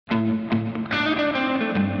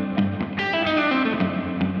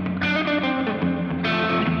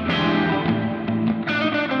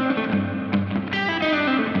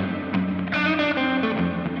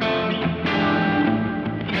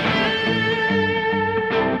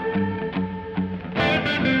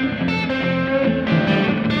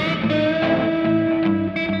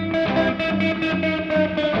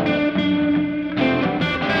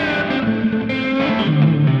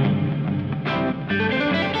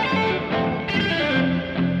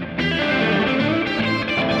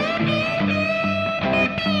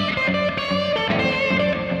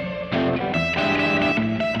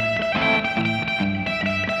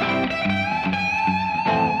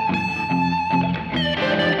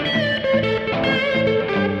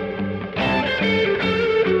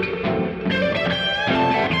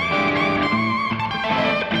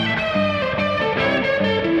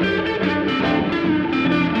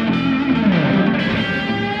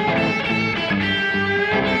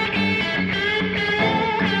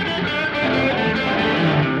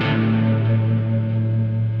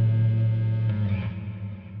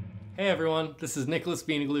this is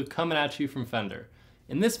Veinoglou coming at you from Fender.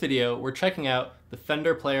 In this video, we're checking out the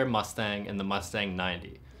Fender Player Mustang and the Mustang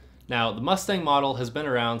 90. Now, the Mustang model has been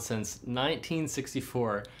around since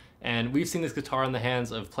 1964, and we've seen this guitar in the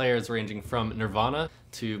hands of players ranging from Nirvana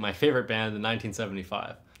to my favorite band in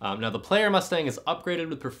 1975. Now, the Player Mustang is upgraded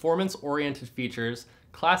with performance-oriented features,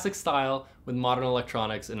 classic style with modern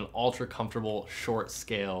electronics, and an ultra-comfortable short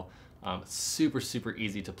scale. Super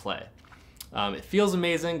easy to play. It feels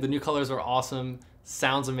amazing, the new colors are awesome,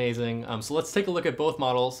 sounds amazing. So let's take a look at both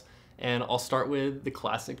models, and I'll start with the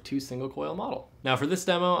classic 2 single coil model. Now for this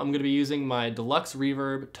demo, I'm going to be using my Deluxe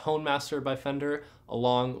Reverb Tone Master by Fender,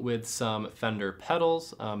 along with some Fender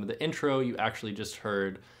pedals. The intro, you actually just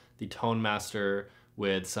heard the Tone Master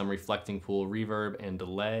with some reflecting pool reverb and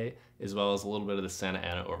delay, as well as a little bit of the Santa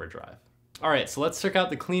Ana overdrive. All right, so let's check out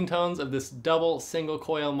the clean tones of this double single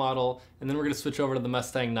coil model, and then we're going to switch over to the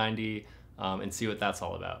Mustang 90 and see what that's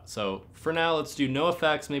all about. So for now, let's do no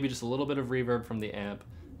effects, maybe just a little bit of reverb from the amp,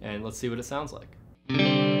 and let's see what it sounds like.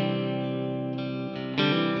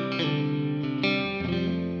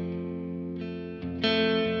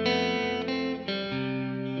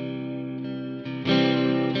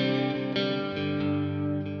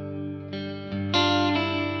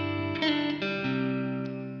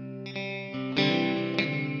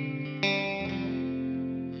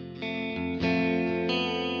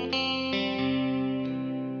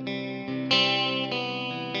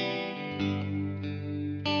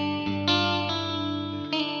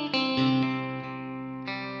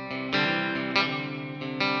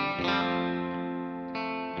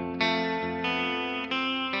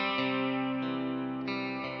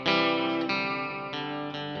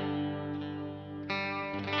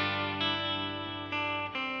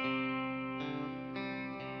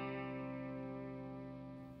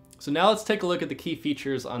 So now let's take a look at the key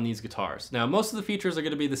features on these guitars. Now most of the features are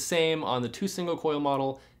going to be the same on the 2 single coil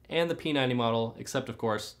model and the P90 model, except of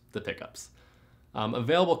course the pickups.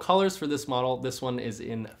 Available colors for this model, this one is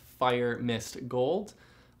in Fire Mist Gold.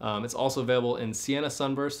 It's also available in Sienna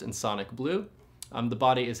Sunburst and Sonic Blue. The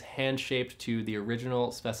body is hand-shaped to the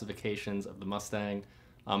original specifications of the Mustang.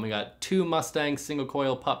 We got 2 Mustang single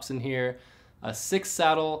coil pups in here, a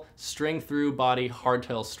 6-saddle string-through body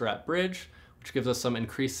hardtail strap bridge, which gives us some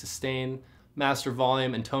increased sustain, master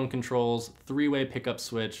volume and tone controls, 3-way pickup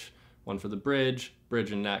switch, one for the bridge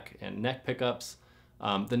and neck pickups.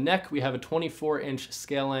 The neck, we have a 24-inch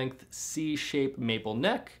scale length C-shaped maple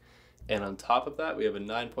neck, and on top of that we have a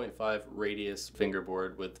 9.5 radius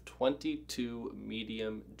fingerboard with 22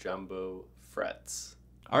 medium jumbo frets.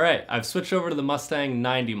 All right, I've switched over to the Mustang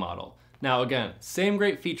 90 model. Now again, same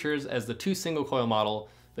great features as the 2 single coil model,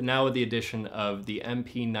 but now with the addition of the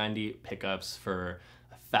MP90 pickups for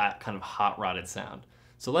a fat, kind of hot rodded sound.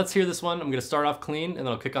 So let's hear this one. I'm gonna start off clean and then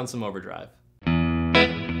I'll kick on some overdrive.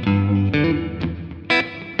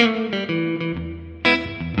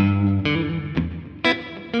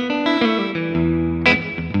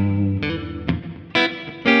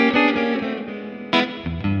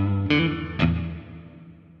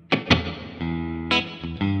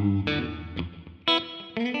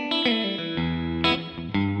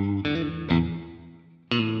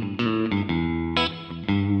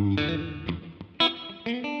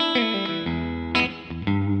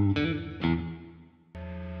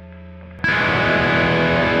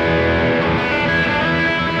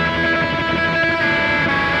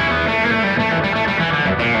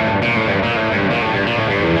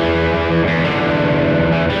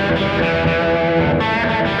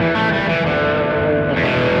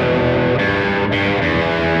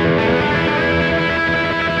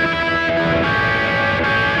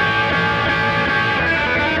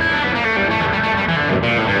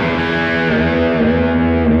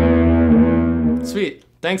 Sweet.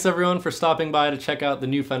 Thanks everyone for stopping by to check out the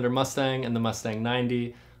new Fender Mustang and the Mustang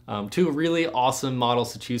 90. 2 really awesome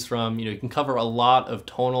models to choose from. You can cover a lot of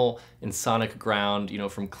tonal and sonic ground,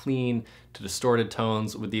 from clean to distorted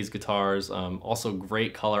tones with these guitars. Also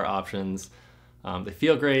great color options. They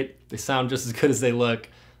feel great. They sound just as good as they look.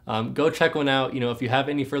 Go check one out. If you have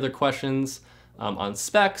any further questions on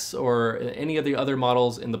specs or any of the other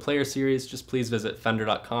models in the Player series, just please visit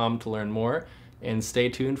fender.com to learn more, and stay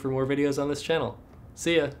tuned for more videos on this channel.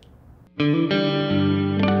 See ya!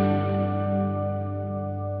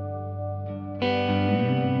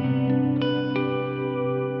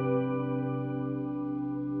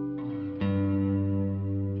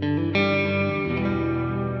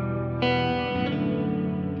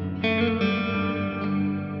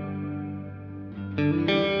 Thank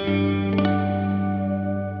you.